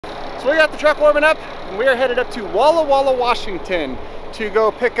So we got the truck warming up, and we are headed up to Walla Walla, Washington to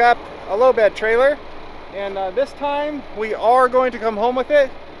go pick up a low bed trailer. And this time we are going to come home with it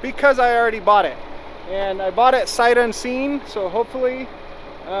because I already bought it. And I bought it sight unseen, so hopefully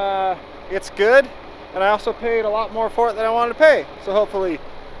it's good. And I also paid a lot more for it than I wanted to pay, so hopefully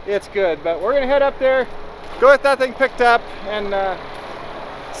it's good. But we're gonna head up there, go get that thing picked up, and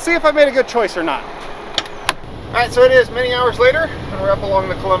see if I made a good choice or not. All right, so it is many hours later, and we're up along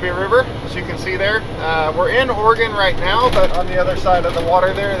the Columbia River, as you can see there. We're in Oregon right now, but on the other side of the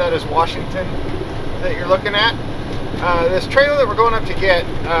water there, that is Washington that you're looking at. This trailer that we're going up to get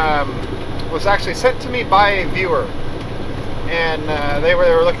was actually sent to me by a viewer, and they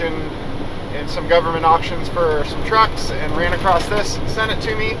were looking in some government auctions for some trucks and ran across this, sent it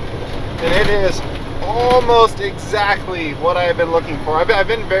to me, and it is almost exactly what I've been looking for. I've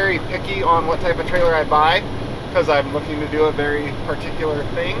been very picky on what type of trailer I buy because I'm looking to do a very particular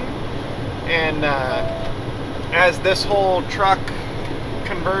thing, and as this whole truck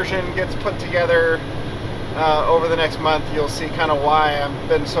conversion gets put together over the next month, you'll see kind of why I've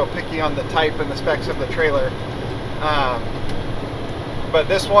been so picky on the type and the specs of the trailer. But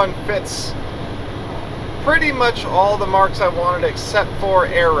this one fits pretty much all the marks I wanted except for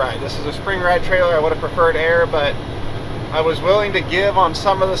air ride. This is a spring ride trailer. I would have preferred air, but I was willing to give on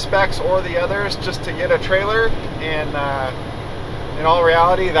some of the specs or the others just to get a trailer, and in all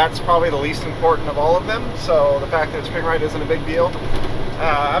reality that's probably the least important of all of them. So the fact that it's spring ride isn't a big deal.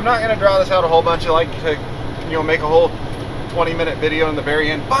 I'm not going to draw this out a whole bunch. I like to, you know, make a whole 20-minute video in the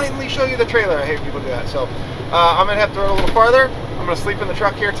very end, finally show you the trailer. I hate people do that. So I'm going to have to throw it a little farther. I'm going to sleep in the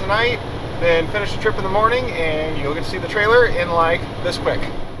truck here tonight, then finish the trip in the morning, and you'll get to see the trailer in like this quick.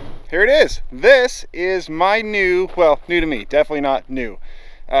 Here it is. This is my new, well, new to me, definitely not new,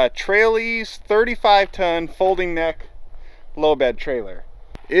 Trailys 35-ton folding neck low bed trailer.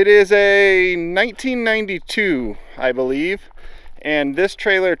 It is a 1992, I believe, and this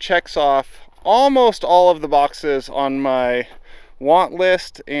trailer checks off almost all of the boxes on my want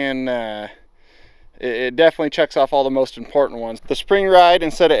list, and it definitely checks off all the most important ones. The spring ride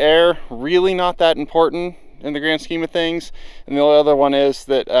instead of air, really not that important in the grand scheme of things. And the only other one is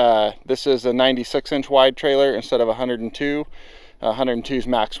that this is a 96-inch wide trailer instead of 102. 102's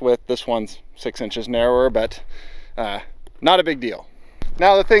max width. This one's 6 inches narrower, but not a big deal.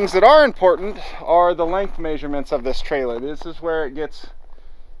 Now the things that are important are the length measurements of this trailer. This is where it gets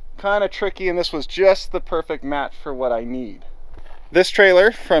kind of tricky, and this was just the perfect match for what I need. This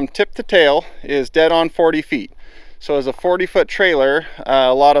trailer from tip to tail is dead on 40 feet. So as a 40-foot trailer,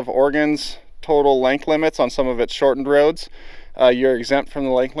 a lot of Oregon's total length limits on some of its shortened roads, you're exempt from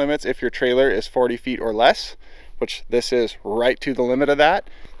the length limits if your trailer is 40 feet or less, which this is right to the limit of that.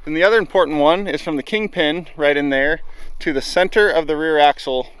 And the other important one is from the kingpin right in there to the center of the rear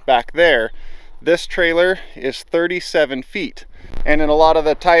axle back there. This trailer is 37 feet. And in a lot of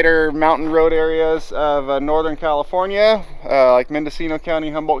the tighter mountain road areas of Northern California, like Mendocino County,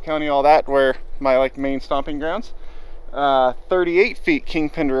 Humboldt County, all that, where my main stomping grounds, 38 feet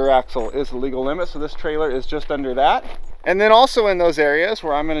kingpin rear axle is the legal limit, so this trailer is just under that. And then also in those areas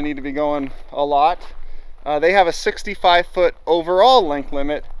where I'm going to need to be going a lot, they have a 65-foot overall length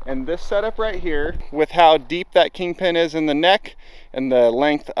limit, and this setup right here, with how deep that kingpin is in the neck and the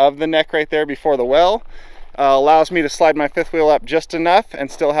length of the neck right there before the well, allows me to slide my fifth wheel up just enough and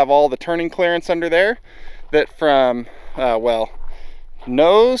still have all the turning clearance under there, that from, well,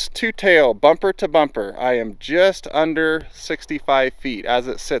 nose to tail, bumper to bumper, I am just under 65 feet as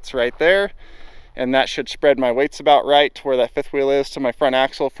it sits right there. And that should spread my weights about right to where that fifth wheel is to my front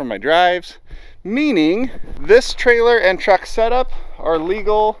axle for my drives. Meaning this trailer and truck setup are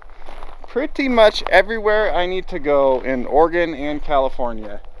legal pretty much everywhere I need to go in Oregon and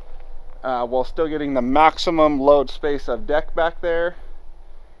California, while still getting the maximum load space of deck back there.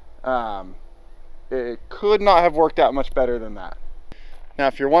 It could not have worked out much better than that. Now,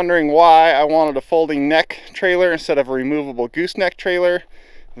 if you're wondering why I wanted a folding neck trailer instead of a removable gooseneck trailer,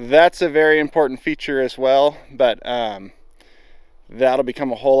 that's a very important feature as well, but that'll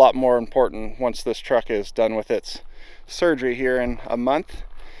become a whole lot more important once this truck is done with its surgery here in a month.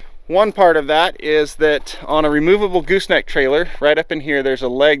 One part of that is that on a removable gooseneck trailer, right up in here, there's a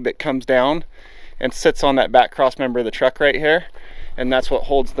leg that comes down and sits on that back cross member of the truck right here, and that's what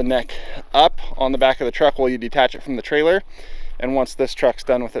holds the neck up on the back of the truck while you detach it from the trailer. And once this truck's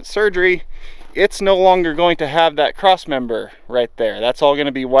done with its surgery, it's no longer going to have that cross member right there. That's all going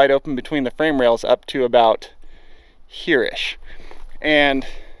to be wide open between the frame rails up to about here-ish. And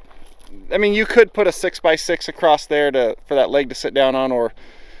I mean, you could put a 6x6 across there for that leg to sit down on, or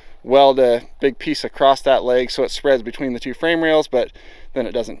weld a big piece across that leg so it spreads between the two frame rails, but then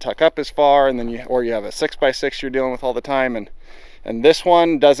it doesn't tuck up as far, and then you have a 6x6 you're dealing with all the time, and this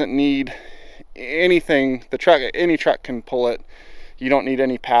one doesn't need anything. Any truck can pull it. You don't need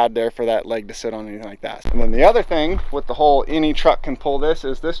any pad there for that leg to sit on, anything like that. And then the other thing with the whole any truck can pull this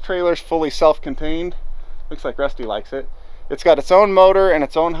is this trailer's fully self-contained. Looks like Rusty likes it. It's got its own motor and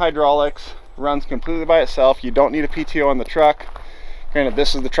its own hydraulics, runs completely by itself. You don't need a PTO on the truck. Granted,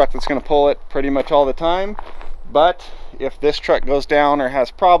 this is the truck that's going to pull it pretty much all the time, but if this truck goes down or has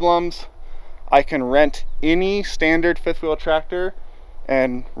problems, I can rent any standard fifth wheel tractor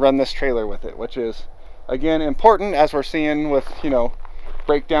and run this trailer with it, which is again important, as we're seeing with, you know,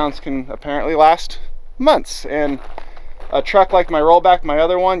 breakdowns can apparently last months. And a truck like my rollback, my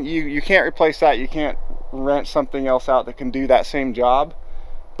other one, you can't replace that. You can't rent something else out that can do that same job.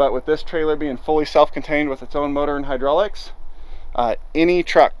 But with this trailer being fully self-contained with its own motor and hydraulics, any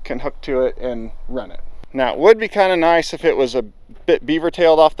truck can hook to it and run it. Now, it would be kind of nice if it was a bit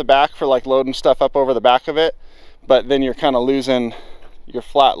beaver-tailed off the back for like loading stuff up over the back of it, but then you're kind of losing your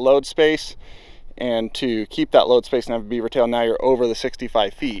flat load space. And to keep that load space and have a beaver tail, now you're over the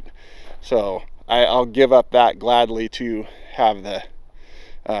 65 feet. So I'll give up that gladly to have the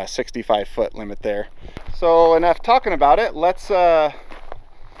 65 foot limit there. So enough talking about it. Let's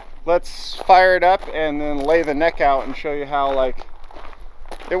fire it up and then lay the neck out and show you how like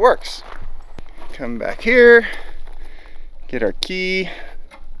it works. Come back here, get our key.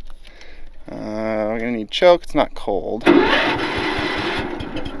 We're gonna need choke. It's not cold.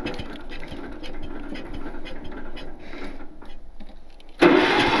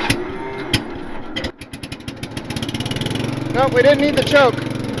 Nope, we didn't need the choke.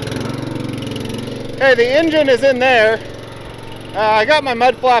 Okay, the engine is in there. I got my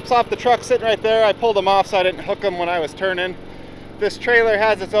mud flaps off the truck sitting right there. I pulled them off so I didn't hook them when I was turning. This trailer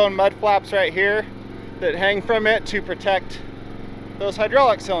has its own mud flaps right here that hang from it to protect those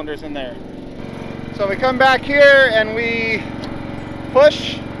hydraulic cylinders in there. So we come back here and we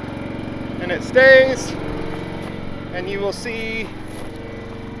push and it stays, and you will see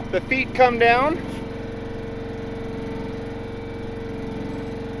the feet come down.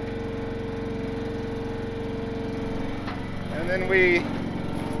 And then we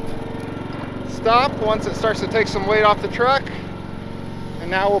stop once it starts to take some weight off the truck,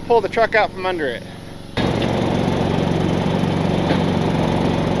 and now we'll pull the truck out from under it.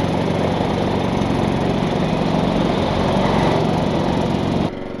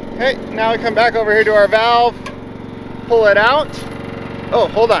 Okay, now we come back over here to our valve, pull it out. Oh,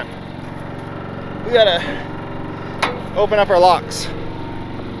 hold on. We gotta open up our locks.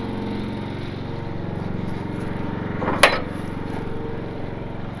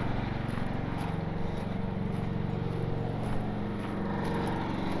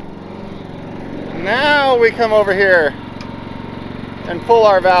 Now we come over here and pull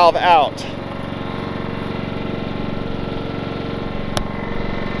our valve out.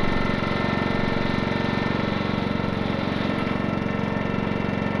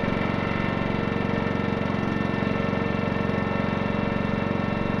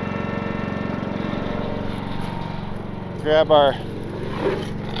 Grab our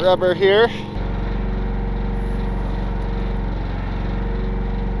rubber here.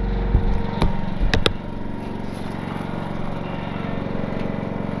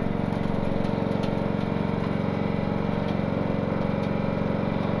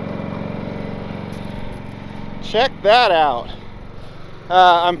 Check that out.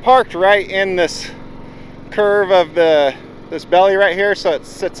 I'm parked right in this curve of this belly right here, so it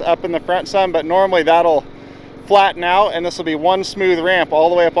sits up in the front some, but normally that'll flatten out and this will be one smooth ramp all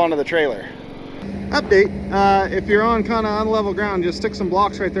the way up onto the trailer. Update, if you're on kind of unlevel ground, just stick some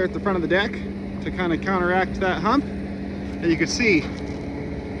blocks right there at the front of the deck to kind of counteract that hump. And you can see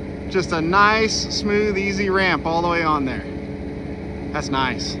just a nice, smooth, easy ramp all the way on there. That's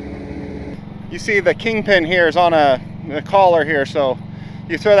nice. You see the kingpin here is on a collar here, so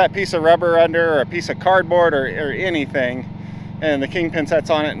you throw that piece of rubber under or a piece of cardboard or anything, and the kingpin sets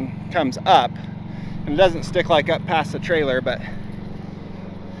on it and comes up. And it doesn't stick like up past the trailer, but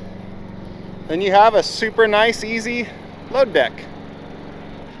then you have a super nice, easy load deck.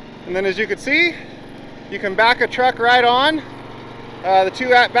 And then as you can see, you can back a truck right on. The two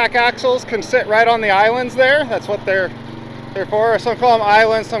back axles can sit right on the islands there. That's what they're for. Some call them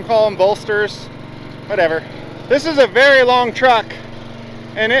islands, some call them bolsters, whatever. This is a very long truck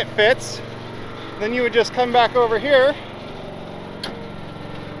and it fits. Then you would just come back over here,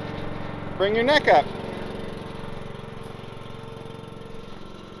 bring your neck up.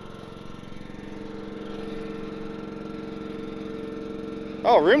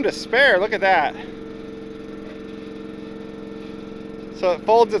 Oh, room to spare, look at that. So it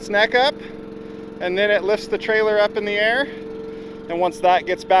folds its neck up, and then it lifts the trailer up in the air. And once that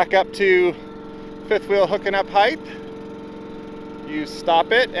gets back up to fifth wheel hooking up height, you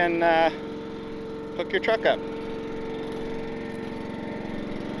stop it and hook your truck up.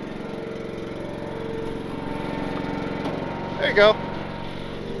 There you go.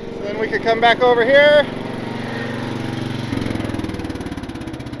 So then we could come back over here.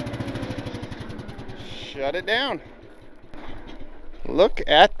 Shut it down. Look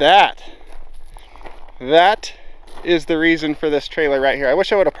at that. That is the reason for this trailer right here. I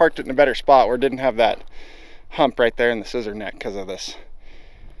wish I would have parked it in a better spot where it didn't have that hump right there in the scissor neck because of this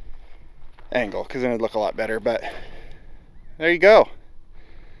angle, because then it'd look a lot better. But there you go.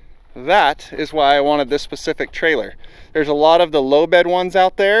 That is why I wanted this specific trailer. There's a lot of the low bed ones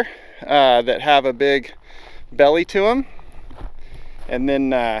out there that have a big belly to them, and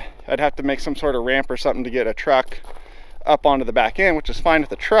then I'd have to make some sort of ramp or something to get a truck up onto the back end, which is fine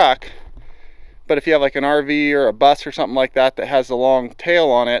with the truck. But if you have like an RV or a bus or something like that that has a long tail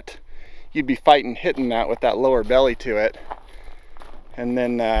on it, you'd be fighting hitting that with that lower belly to it. And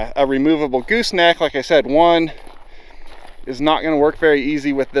then a removable gooseneck, like I said, one is not going to work very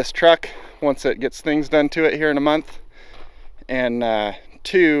easy with this truck once it gets things done to it here in a month. And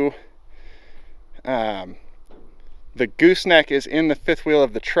two, the gooseneck is in the fifth wheel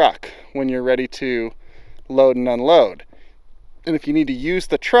of the truck when you're ready to load and unload. And if you need to use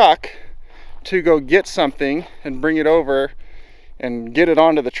the truck to go get something and bring it over and get it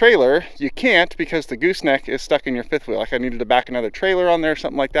onto the trailer, you can't, because the gooseneck is stuck in your fifth wheel. Like I needed to back another trailer on there,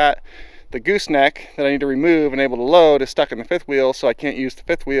 something like that. The gooseneck that I need to remove and able to load is stuck in the fifth wheel, so I can't use the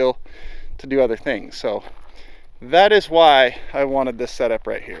fifth wheel to do other things. So that is why I wanted this setup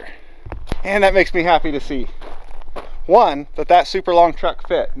right here. And that makes me happy to see, one, that super long truck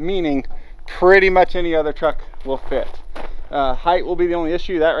fit, meaning pretty much any other truck will fit. Height will be the only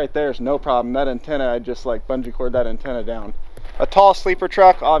issue. That right there is no problem. That antenna, I just like bungee cord that antenna down. A tall sleeper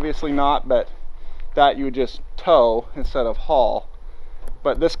truck, obviously not, but that you would just tow instead of haul.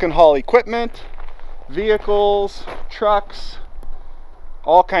 But this can haul equipment, vehicles, trucks,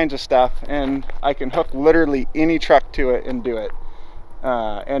 all kinds of stuff, and I can hook literally any truck to it and do it.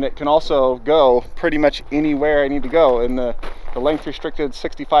 And it can also go pretty much anywhere I need to go in the length restricted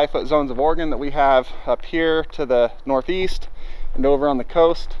 65-foot zones of Oregon that we have up here to the northeast and over on the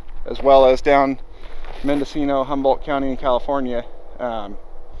coast, as well as down Mendocino, Humboldt County in California.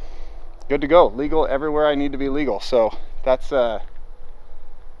 Good to go. Legal everywhere I need to be legal. So that's that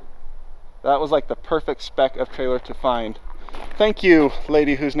was like the perfect spec of trailer to find. Thank you,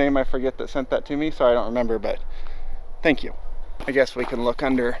 lady whose name I forget that sent that to me. Sorry, I don't remember, but thank you. I guess we can look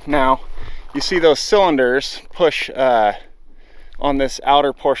under now. You see those cylinders push on this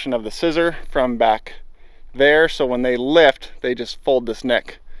outer portion of the scissor from back there. So when they lift, they just fold this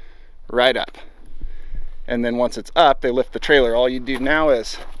neck right up. And then once it's up, they lift the trailer. All you do now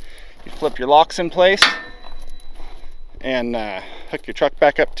is you flip your locks in place and hook your truck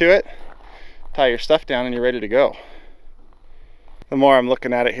back up to it, tie your stuff down, and you're ready to go. The more I'm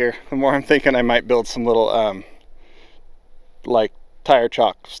looking at it here, the more I'm thinking I might build some little like tire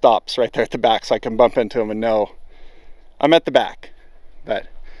chalk stops right there at the back so I can bump into them and know I'm at the back. But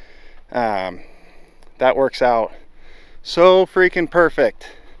that works out so freaking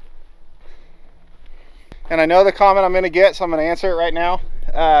perfect. And I know the comment I'm going to get, so I'm going to answer it right now.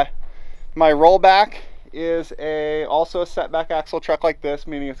 My rollback is also a setback axle truck like this,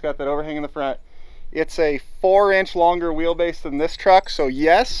 meaning it's got that overhang in the front. It's a 4-inch longer wheelbase than this truck, so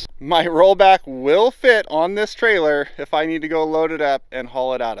yes, my rollback will fit on this trailer if I need to go load it up and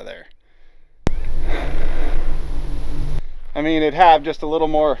haul it out of there. I mean, it'd have just a little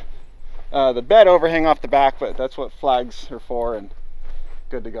more the bed overhang off the back, but that's what flags are for, and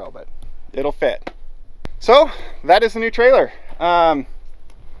good to go, but it'll fit. So that is the new trailer.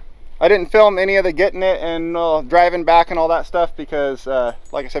 I didn't film any of the getting it and driving back and all that stuff because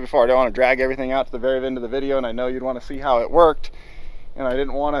like I said before, I don't want to drag everything out to the very end of the video, and I know you'd want to see how it worked, and I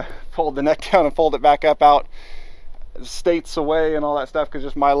didn't want to fold the neck down and fold it back up out states away and all that stuff, because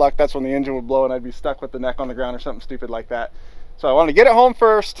just my luck, that's when the engine would blow and I'd be stuck with the neck on the ground or something stupid like that. So I wanted to get it home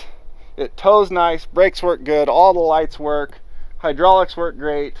first. It tows nice, brakes work good, all the lights work, hydraulics work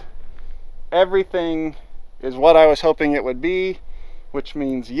great, everything is what I was hoping it would be, which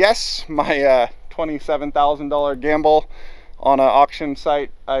means yes, my $27,000 gamble on an auction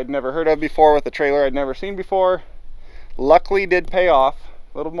site I'd never heard of before with a trailer I'd never seen before luckily did pay off.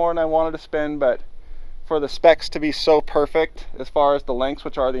 A little more than I wanted to spend, but for the specs to be so perfect as far as the lengths,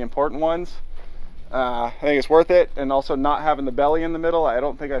 which are the important ones, I think it's worth it. And also not having the belly in the middle, I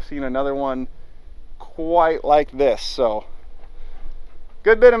don't think I've seen another one quite like this. So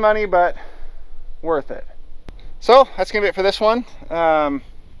Good bit of money, but worth it. So that's gonna be it for this one. I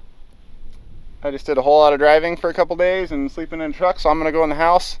just did a whole lot of driving for a couple days and sleeping in a truck, so I'm gonna go in the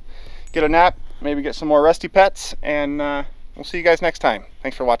house, get a nap, maybe get some more rusty pets, and we'll see you guys next time.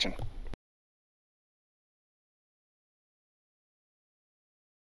 Thanks for watching.